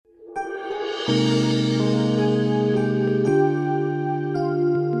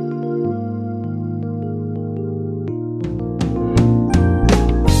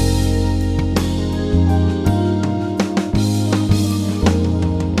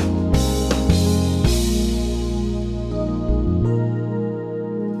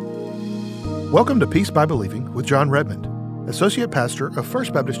Welcome to Peace by Believing with Jon Redmond, Associate Pastor of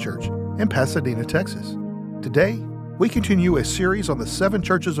First Baptist Church in Pasadena, Texas. Today, we continue a series on the 7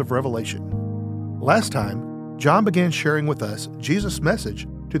 churches of Revelation. Last time, John began sharing with us Jesus' message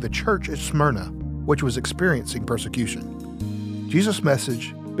to the church at Smyrna, which was experiencing persecution. Jesus'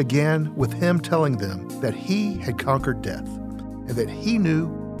 message began with him telling them that he had conquered death and that he knew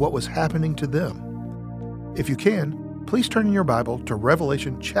what was happening to them. If you can, please turn in your Bible to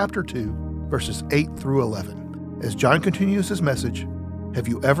Revelation chapter 2, verses 8 through 11. As John continues his message, have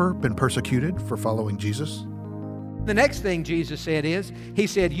you ever been persecuted for following Jesus? The next thing Jesus said is, he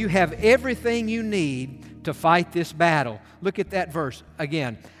said, you have everything you need to fight this battle. Look at that verse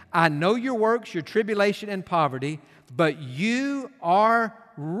again. I know your works, your tribulation and poverty, but you are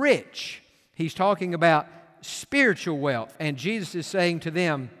rich. He's talking about spiritual wealth. And Jesus is saying to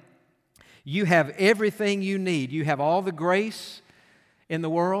them, you have everything you need. You have all the grace in the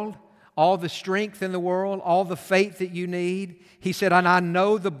world, all the strength in the world, all the faith that you need. He said, and I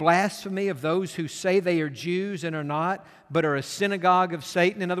know the blasphemy of those who say they are Jews and are not, but are a synagogue of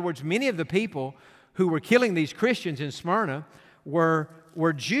Satan. In other words, many of the people who were killing these Christians in Smyrna were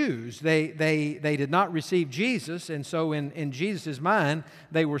Jews. They did not receive Jesus, and so in Jesus' mind,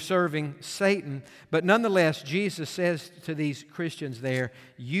 they were serving Satan. But nonetheless, Jesus says to these Christians there,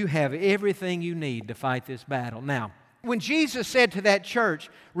 you have everything you need to fight this battle. Now, when Jesus said to that church,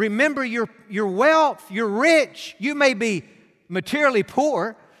 remember your wealth, you're rich, you may be materially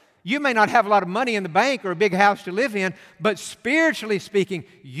poor, you may not have a lot of money in the bank or a big house to live in, but spiritually speaking,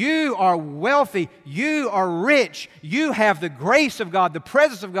 you are wealthy, you are rich, you have the grace of God, the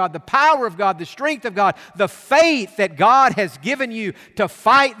presence of God, the power of God, the strength of God, the faith that God has given you to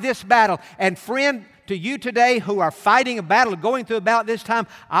fight this battle. And friend, to you today who are fighting a battle, going through about this time,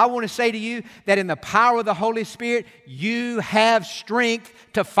 I want to say to you that in the power of the Holy Spirit, you have strength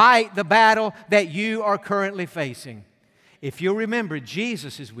to fight the battle that you are currently facing. If you'll remember,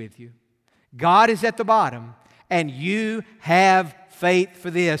 Jesus is with you. God is at the bottom, and you have faith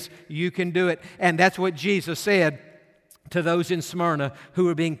for this. You can do it. And that's what Jesus said to those in Smyrna who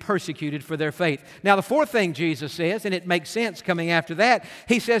were being persecuted for their faith. Now, the fourth thing Jesus says, and it makes sense coming after that,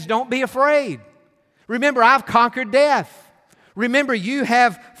 he says, don't be afraid. Remember, I've conquered death. Remember, you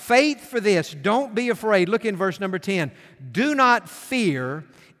have faith for this. Don't be afraid. Look in verse number 10. Do not fear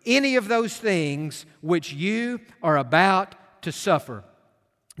any of those things which you are about to suffer.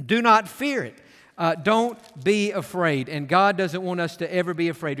 Do not fear it. Don't be afraid. And God doesn't want us to ever be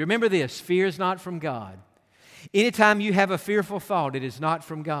afraid. Remember this, fear is not from God. Anytime you have a fearful thought, it is not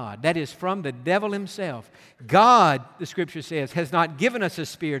from God. That is from the devil himself. God, the Scripture says, has not given us a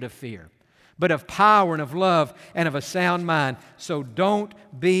spirit of fear, but of power and of love and of a sound mind. So don't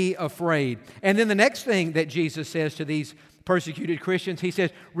be afraid. And then the next thing that Jesus says to these persecuted Christians, he says,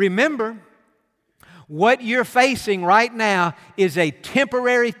 remember, what you're facing right now is a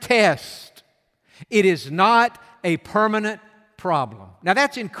temporary test. It is not a permanent problem. Now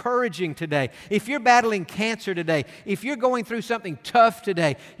that's encouraging today. If you're battling cancer today, if you're going through something tough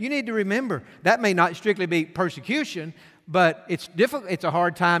today, you need to remember that may not strictly be persecution, but it's difficult. It's a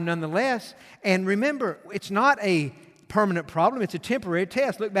hard time nonetheless. And remember, it's not a permanent problem. It's a temporary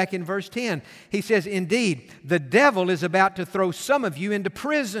test. Look back in verse 10. He says, indeed, the devil is about to throw some of you into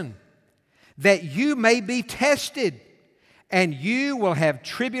prison, that you may be tested, and you will have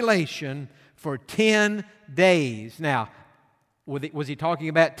tribulation for 10 days. Now, was he talking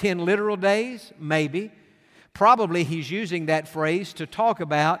about 10 literal days? Maybe. Probably he's using that phrase to talk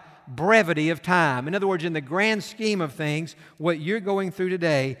about brevity of time. In other words, in the grand scheme of things, what you're going through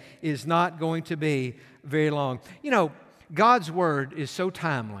today is not going to be very long. You know, God's Word is so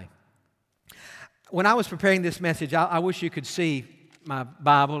timely. When I was preparing this message, I wish you could see my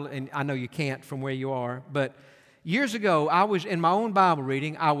Bible, and I know you can't from where you are, but years ago, I was in my own Bible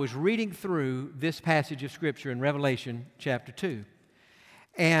reading, I was reading through this passage of Scripture in Revelation chapter 2.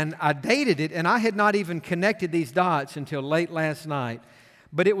 And I dated it, and I had not even connected these dots until late last night.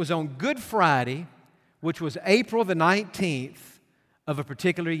 But it was on Good Friday, which was April the 19th of a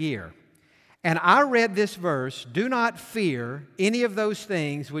particular year. And I read this verse, do not fear any of those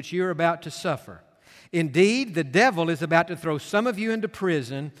things which you're about to suffer. Indeed, the devil is about to throw some of you into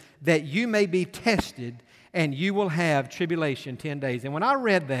prison that you may be tested, and you will have tribulation 10 days. And when I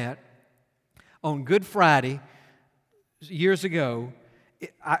read that on Good Friday years ago,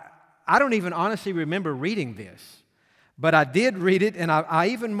 I don't even honestly remember reading this, but I did read it, and I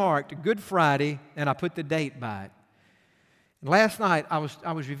even marked Good Friday, and I put the date by it. And last night, I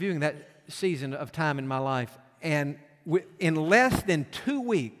was reviewing that season of time in my life, and in less than 2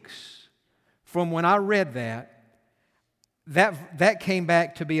 weeks from when I read that came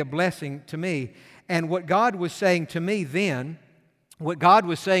back to be a blessing to me. And what God was saying to me then, what God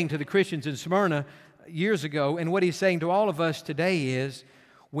was saying to the Christians in Smyrna years ago, and what He's saying to all of us today is,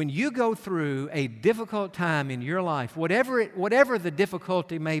 when you go through a difficult time in your life, whatever the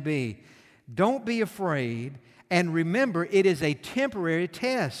difficulty may be, don't be afraid, and remember, it is a temporary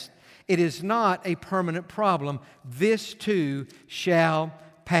test. It is not a permanent problem. This too shall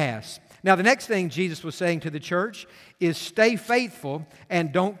pass. Now, the next thing Jesus was saying to the church is stay faithful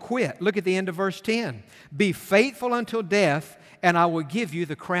and don't quit. Look at the end of verse 10. Be faithful until death, and I will give you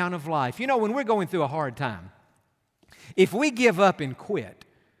the crown of life. You know, when we're going through a hard time, if we give up and quit,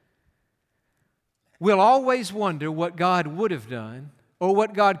 we'll always wonder what God would have done or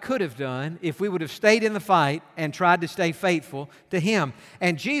what God could have done if we would have stayed in the fight and tried to stay faithful to Him.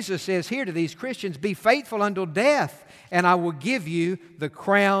 And Jesus says here to these Christians, be faithful until death, and I will give you the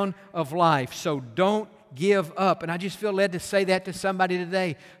crown of life. So don't give up. And I just feel led to say that to somebody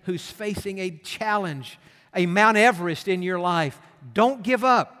today who's facing a challenge, a Mount Everest in your life. Don't give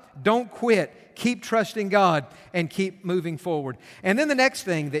up. Don't quit. Keep trusting God and keep moving forward. And then the next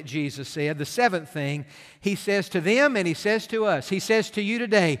thing that Jesus said, the seventh thing, He says to them and He says to us, He says to you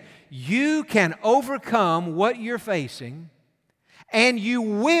today, you can overcome what you're facing, and you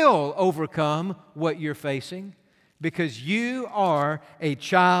will overcome what you're facing because you are a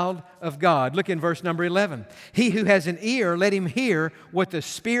child of God. Look in verse number 11. He who has an ear, let him hear what the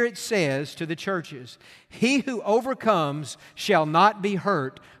Spirit says to the churches. He who overcomes shall not be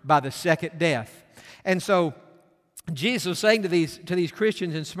hurt by the second death. And so Jesus was saying to these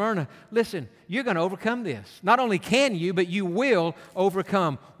Christians in Smyrna, listen, you're going to overcome this. Not only can you, but you will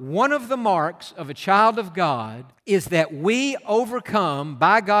overcome. One of the marks of a child of God is that we overcome,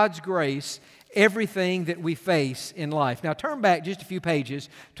 by God's grace, everything that we face in life. Now turn back just a few pages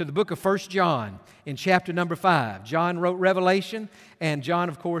to the book of 1 John in chapter number 5. John wrote Revelation, and John,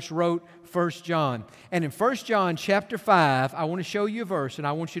 of course, wrote 1 John. And in 1 John chapter 5, I want to show you a verse, and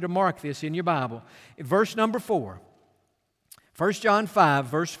I want you to mark this in your Bible. Verse number 4. 1 John 5,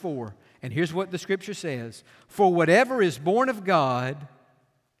 verse 4. And here's what the Scripture says. For whatever is born of God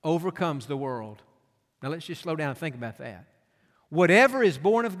overcomes the world. Now let's just slow down and think about that. Whatever is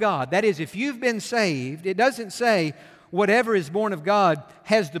born of God, that is, if you've been saved, it doesn't say whatever is born of God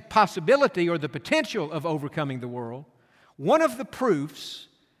has the possibility or the potential of overcoming the world. One of the proofs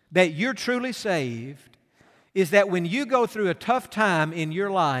that you're truly saved is that when you go through a tough time in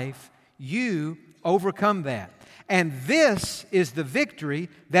your life, you overcome that. And this is the victory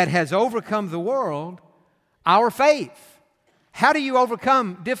that has overcome the world, our faith. How do you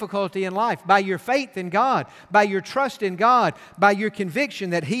overcome difficulty in life? By your faith in God, by your trust in God, by your conviction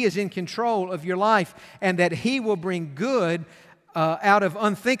that He is in control of your life and that He will bring good out of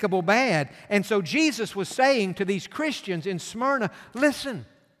unthinkable bad. And so Jesus was saying to these Christians in Smyrna, listen,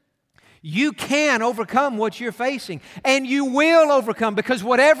 you can overcome what you're facing, and you will overcome, because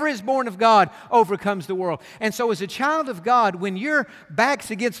whatever is born of God overcomes the world. And so as a child of God, when your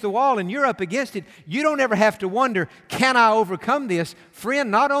back's against the wall and you're up against it, you don't ever have to wonder, can I overcome this? Friend,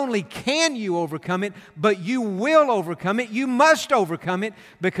 not only can you overcome it, but you will overcome it. You must overcome it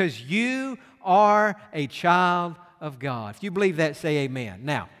because you are a child of God. If you believe that, say amen.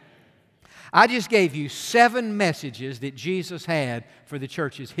 Now, I just gave you 7 messages that Jesus had for the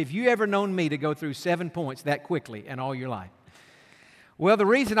churches. Have you ever known me to go through 7 points that quickly in all your life? Well, the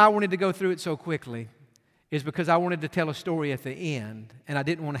reason I wanted to go through it so quickly is because I wanted to tell a story at the end, and I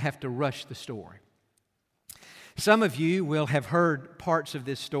didn't want to have to rush the story. Some of you will have heard parts of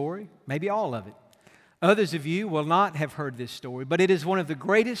this story, maybe all of it. Others of you will not have heard this story, but it is one of the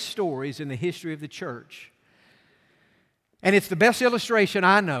greatest stories in the history of the church. And it's the best illustration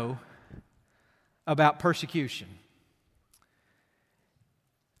I know about persecution.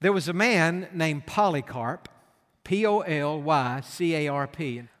 There was a man named Polycarp, Polycarp.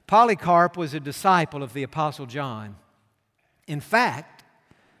 Polycarp was a disciple of the Apostle John. In fact,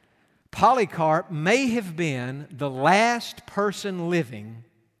 Polycarp may have been the last person living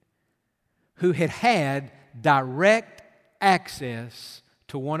who had had direct access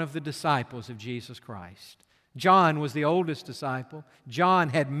to one of the disciples of Jesus Christ. John was the oldest disciple. John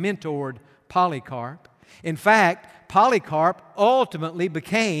had mentored Polycarp. In fact, Polycarp ultimately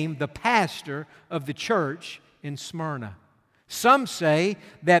became the pastor of the church in Smyrna. Some say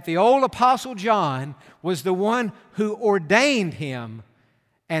that the old Apostle John was the one who ordained him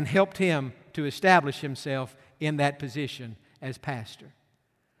and helped him to establish himself in that position as pastor.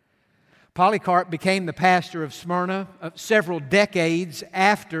 Polycarp became the pastor of Smyrna several decades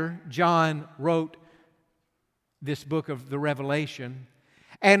after John wrote this book of the Revelation.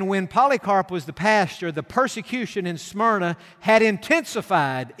 And when Polycarp was the pastor, the persecution in Smyrna had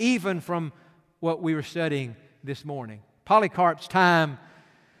intensified even from what we were studying this morning. Polycarp's time,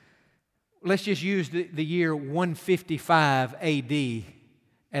 let's just use the year 155 A.D.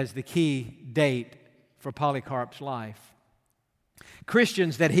 as the key date for Polycarp's life.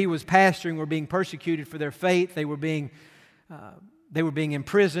 Christians that he was pastoring were being persecuted for their faith. They were being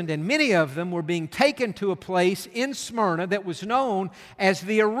imprisoned, and many of them were being taken to a place in Smyrna that was known as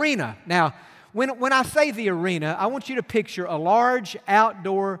the arena. Now, when I say the arena, I want you to picture a large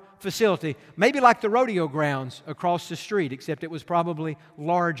outdoor facility, maybe like the rodeo grounds across the street, except it was probably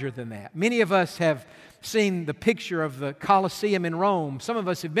larger than that. Many of us have seen the picture of the Colosseum in Rome. Some of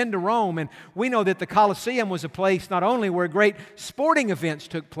us have been to Rome, and we know that the Colosseum was a place not only where great sporting events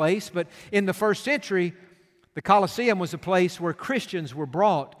took place, but in the first century, the Colosseum was a place where Christians were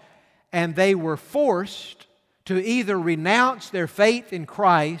brought, and they were forced to either renounce their faith in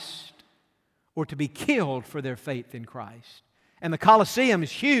Christ or to be killed for their faith in Christ. And the Colosseum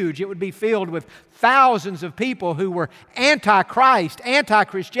is huge. It would be filled with thousands of people who were anti-Christ,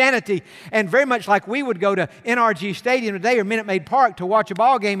 anti-Christianity, and very much like we would go to NRG Stadium today or Minute Maid Park to watch a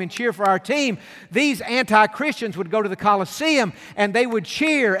ball game and cheer for our team. These anti-Christians would go to the Colosseum and they would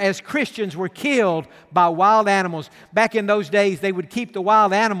cheer as Christians were killed by wild animals. Back in those days, they would keep the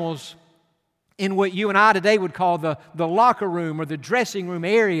wild animals in what you and I today would call the locker room or the dressing room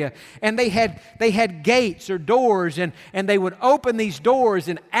area. And they had gates or doors, and they would open these doors,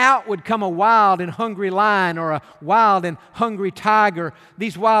 and out would come a wild and hungry lion or a wild and hungry tiger,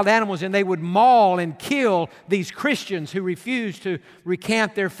 these wild animals, and they would maul and kill these Christians who refused to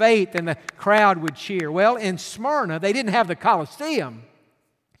recant their faith, and the crowd would cheer. Well, in Smyrna, they didn't have the Colosseum,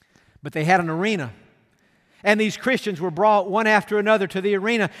 but they had an arena. And these Christians were brought one after another to the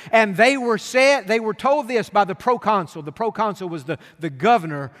arena, and they were told this by the proconsul. The proconsul was the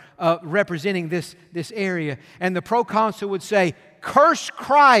governor representing this area. And the proconsul would say, "Curse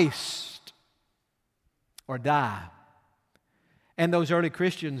Christ or die." And those early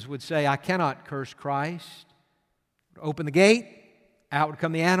Christians would say, "I cannot curse Christ." Open the gate, out would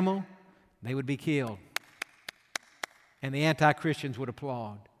come the animal, they would be killed. And the anti-Christians would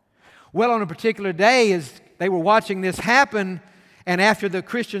applaud. Well, on a particular day, as they were watching this happen, and after the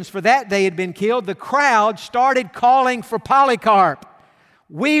Christians for that day had been killed, the crowd started calling for Polycarp.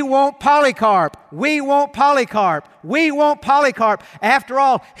 "We want Polycarp. We want Polycarp. We want Polycarp." After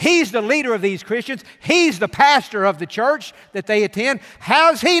all, he's the leader of these Christians. He's the pastor of the church that they attend.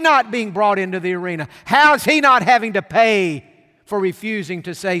 How's he not being brought into the arena? How's he not having to pay for refusing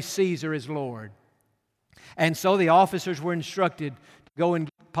to say Caesar is Lord? And so the officers were instructed to go and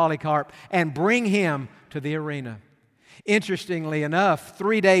get Polycarp and bring him to the arena. Interestingly enough,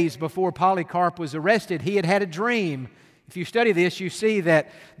 3 days before Polycarp was arrested, he had had a dream. If you study this, you see that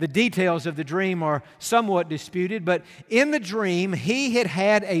the details of the dream are somewhat disputed, but in the dream, he had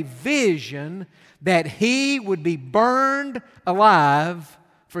had a vision that he would be burned alive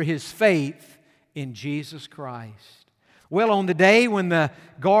for his faith in Jesus Christ. Well, on the day when the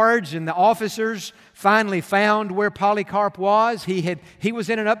guards and the officers finally found where Polycarp was, he was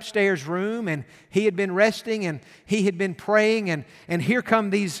in an upstairs room, and he had been resting, and he had been praying, and here come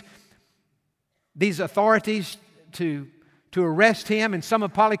these authorities to arrest him, and some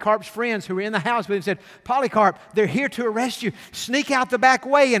of Polycarp's friends who were in the house with him said, "Polycarp, they're here to arrest you. Sneak out the back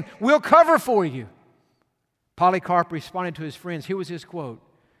way and we'll cover for you." Polycarp responded to his friends. Here was his quote.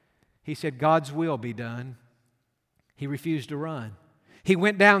 He said, "God's will be done." He refused to run. He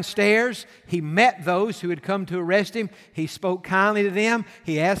went downstairs. He met those who had come to arrest him. He spoke kindly to them.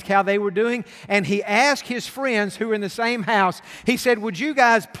 He asked how they were doing. And he asked his friends who were in the same house, he said, "Would you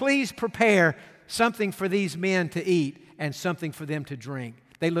guys please prepare something for these men to eat and something for them to drink?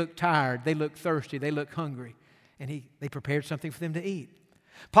 They look tired. They look thirsty. They look hungry." And they prepared something for them to eat.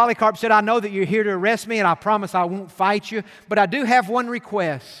 Polycarp said, "I know that you're here to arrest me, and I promise I won't fight you, but I do have one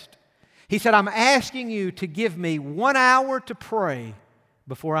request." He said, "I'm asking you to give me 1 hour to pray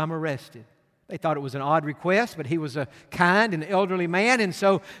before I'm arrested." They thought it was an odd request, but he was a kind and elderly man, and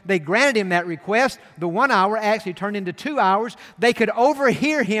so they granted him that request. The 1 hour actually turned into 2 hours. They could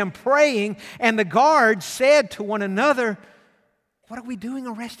overhear him praying, and the guards said to one another, "What are we doing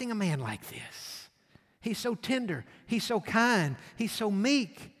arresting a man like this? He's so tender. He's so kind. He's so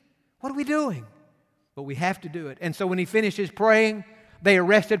meek. What are we doing?" But we have to do it. And so when he finished his praying, They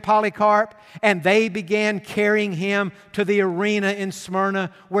arrested Polycarp, and they began carrying him to the arena in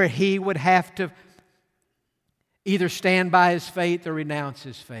Smyrna where he would have to either stand by his faith or renounce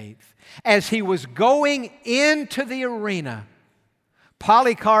his faith. As he was going into the arena,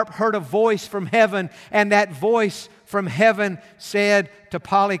 Polycarp heard a voice from heaven, and that voice from heaven said to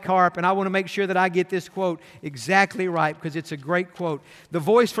Polycarp, and I want to make sure that I get this quote exactly right because it's a great quote. The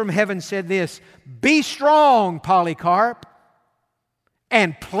voice from heaven said this, "Be strong, Polycarp,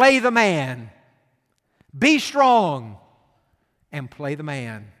 and play the man." Be strong and play the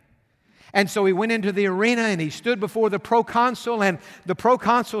man. And so he went into the arena and he stood before the proconsul, and the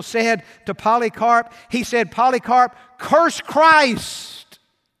proconsul said to Polycarp, he said, "Polycarp, curse Christ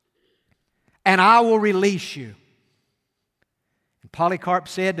and I will release you." And Polycarp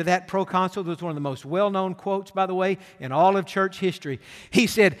said to that proconsul, this was one of the most well-known quotes, by the way, in all of church history. He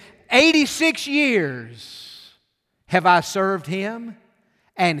said, 86 years have I served him,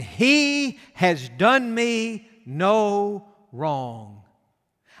 and he has done me no wrong.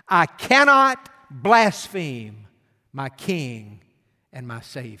 I cannot blaspheme my King and my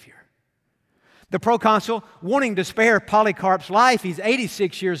Savior. The proconsul, wanting to spare Polycarp's life, he's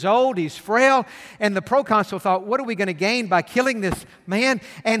 86 years old, he's frail, and the proconsul thought, what are we going to gain by killing this man?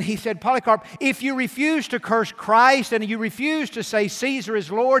 And he said, Polycarp, if you refuse to curse Christ and you refuse to say Caesar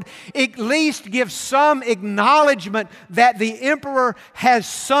is Lord, at least give some acknowledgement that the emperor has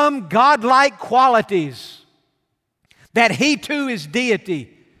some godlike qualities, that he too is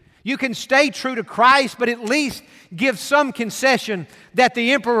deity. You can stay true to Christ, but at least give some concession that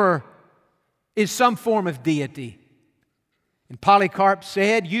the emperor is some form of deity. And Polycarp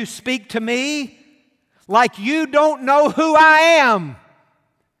said, "You speak to me like you don't know who I am.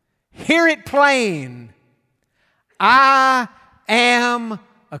 Hear it plain. I am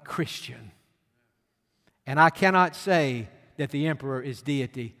a Christian. And I cannot say that the emperor is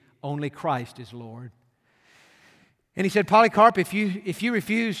deity. Only Christ is Lord." And he said, Polycarp, if you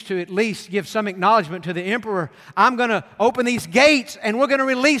refuse to at least give some acknowledgement to the emperor, I'm going to open these gates and we're going to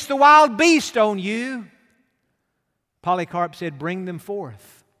release the wild beast on you. Polycarp said, bring them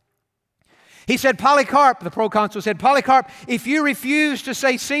forth. He said, Polycarp, the proconsul said, Polycarp, if you refuse to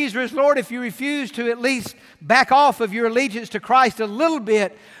say Caesar is Lord, if you refuse to at least back off of your allegiance to Christ a little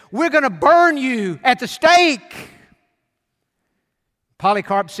bit, we're going to burn you at the stake.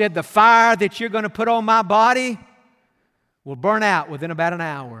 Polycarp said, the fire that you're going to put on my body will burn out within about an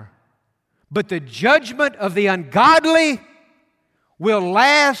hour. But the judgment of the ungodly will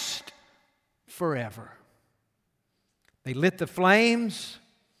last forever. They lit the flames,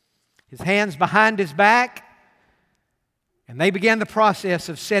 his hands behind his back, and they began the process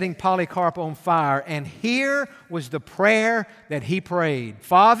of setting Polycarp on fire. And here was the prayer that he prayed.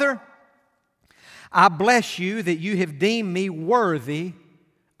 Father, I bless you that you have deemed me worthy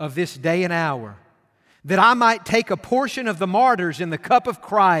of this day and hour, that I might take a portion of the martyrs in the cup of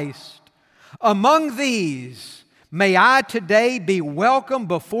Christ. Among these, may I today be welcomed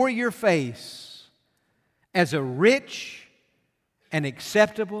before your face as a rich and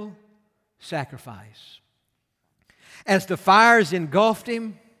acceptable sacrifice. As the fires engulfed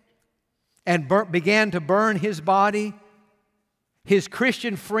him and began to burn his body, his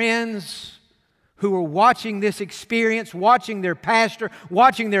Christian friends who were watching this experience, watching their pastor,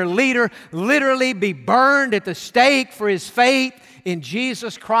 watching their leader literally be burned at the stake for his faith in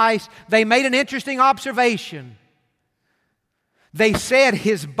Jesus Christ, they made an interesting observation. They said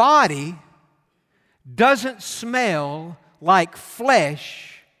his body doesn't smell like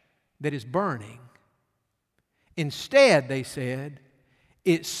flesh that is burning. Instead, they said,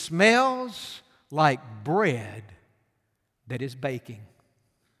 it smells like bread that is baking.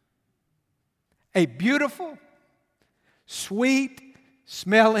 A beautiful,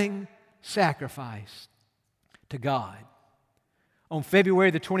 sweet-smelling sacrifice to God. On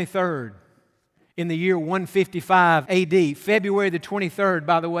February the 23rd, in the year 155 AD, February the 23rd,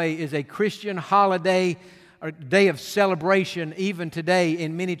 by the way, is a Christian holiday or day of celebration even today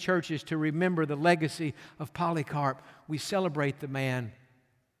in many churches to remember the legacy of Polycarp. We celebrate the man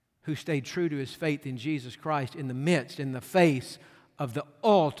who stayed true to his faith in Jesus Christ in the face of the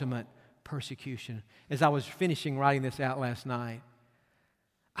ultimate persecution. As I was finishing writing this out last night,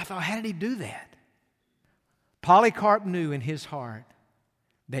 I thought, how did he do that? Polycarp knew in his heart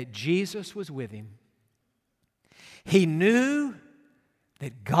that Jesus was with him. He knew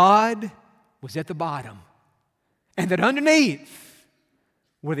that God was at the bottom and that underneath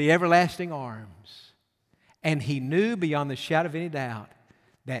were the everlasting arms. And he knew beyond the shadow of any doubt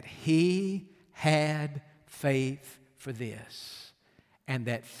that he had faith for this, and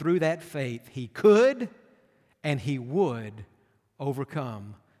that through that faith he could and he would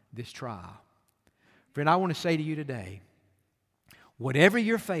overcome this trial. Friend, I want to say to you today, whatever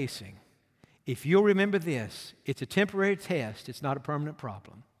you're facing, if you'll remember this, it's a temporary test, it's not a permanent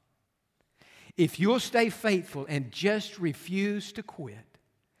problem. If you'll stay faithful and just refuse to quit,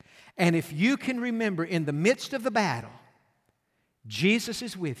 and if you can remember in the midst of the battle, Jesus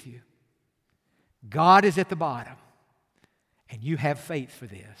is with you, God is at the bottom, and you have faith for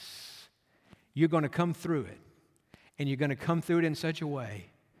this, you're going to come through it. And you're going to come through it in such a way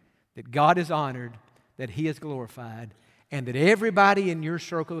that God is honored, that He is glorified, and that everybody in your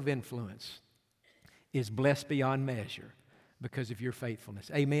circle of influence is blessed beyond measure because of your faithfulness.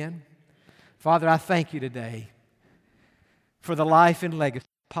 Amen? Father, I thank you today for the life and legacy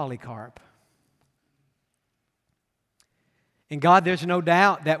of Polycarp. And God, there's no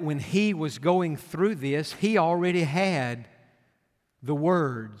doubt that when he was going through this, he already had the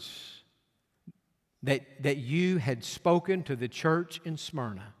words that you had spoken to the church in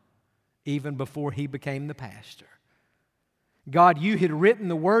Smyrna even before he became the pastor. God, you had written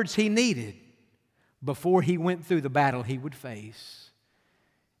the words he needed before he went through the battle he would face.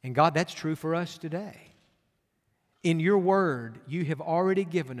 And God, that's true for us today. In your word, you have already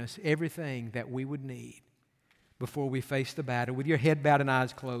given us everything that we would need before we face the battle. With your head bowed and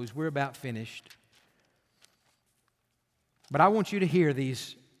eyes closed, we're about finished. But I want you to hear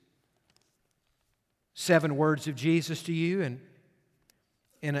these 7 words of Jesus to you, and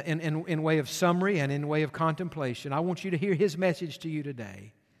in way of summary and in way of contemplation. I want you to hear His message to you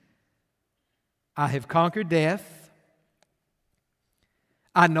today. I have conquered death.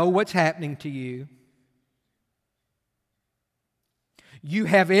 I know what's happening to you. You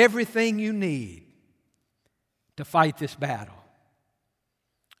have everything you need to fight this battle.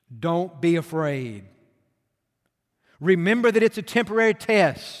 Don't be afraid. Remember that it's a temporary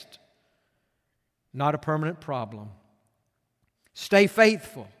test, not a permanent problem. Stay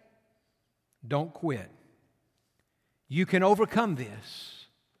faithful. Don't quit. You can overcome this,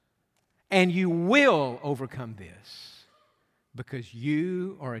 and you will overcome this because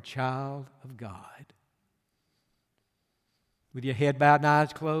you are a child of God. With your head bowed and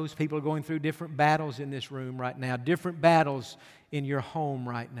eyes closed, people are going through different battles in this room right now, different battles in your home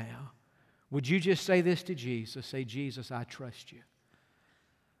right now. Would you just say this to Jesus? Say, Jesus, I trust you.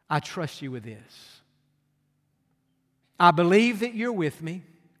 I trust you with this. I believe that you're with me.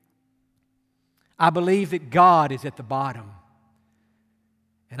 I believe that God is at the bottom.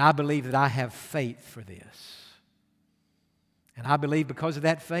 And I believe that I have faith for this. And I believe because of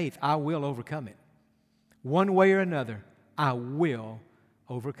that faith, I will overcome it. One way or another, I will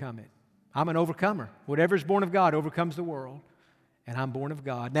overcome it. I'm an overcomer. Whatever is born of God overcomes the world. And I'm born of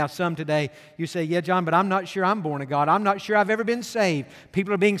God. Now, some today, you say, yeah, John, but I'm not sure I'm born of God. I'm not sure I've ever been saved.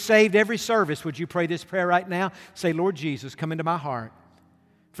 People are being saved every service. Would you pray this prayer right now? Say, Lord Jesus, come into my heart.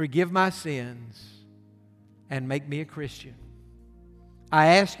 Forgive my sins and make me a Christian. I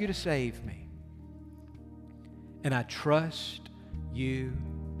ask you to save me. And I trust you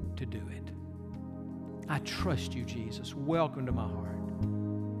to do it. I trust you, Jesus. Welcome to my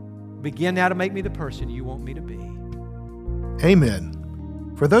heart. Begin now to make me the person you want me to be. Amen.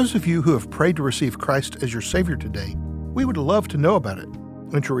 For those of you who have prayed to receive Christ as your Savior today, we would love to know about it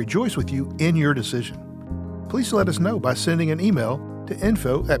and to rejoice with you in your decision. Please let us know by sending an email to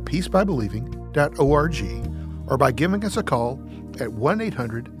info@peacebybelieving.org or by giving us a call at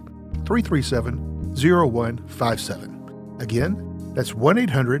 1-800-337-0157. Again, that's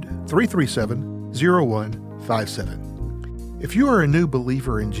 1-800-337-0157. If you are a new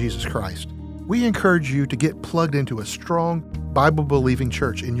believer in Jesus Christ, we encourage you to get plugged into a strong, Bible-believing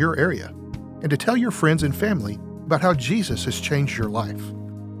church in your area and to tell your friends and family about how Jesus has changed your life.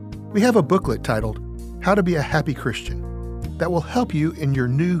 We have a booklet titled, How to Be a Happy Christian, that will help you in your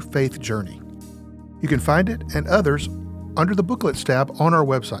new faith journey. You can find it and others under the Booklets tab on our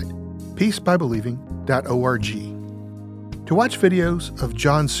website, peacebybelieving.org. To watch videos of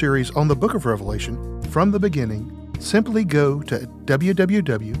John's series on the book of Revelation from the beginning, simply go to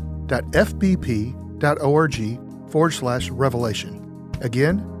www.fbp.org/revelation.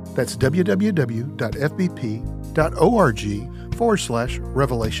 Again, that's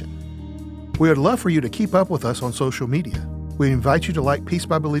www.fbp.org/revelation. We would love for you to keep up with us on social media. We invite you to like Peace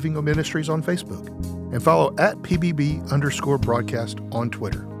by Believing Ministries on Facebook and follow @PBB_broadcast on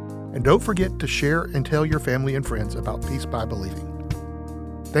Twitter. And don't forget to share and tell your family and friends about Peace by Believing.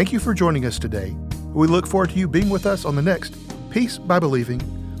 Thank you for joining us today. We look forward to you being with us on the next Peace by Believing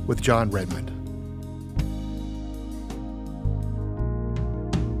with Jon Redmond.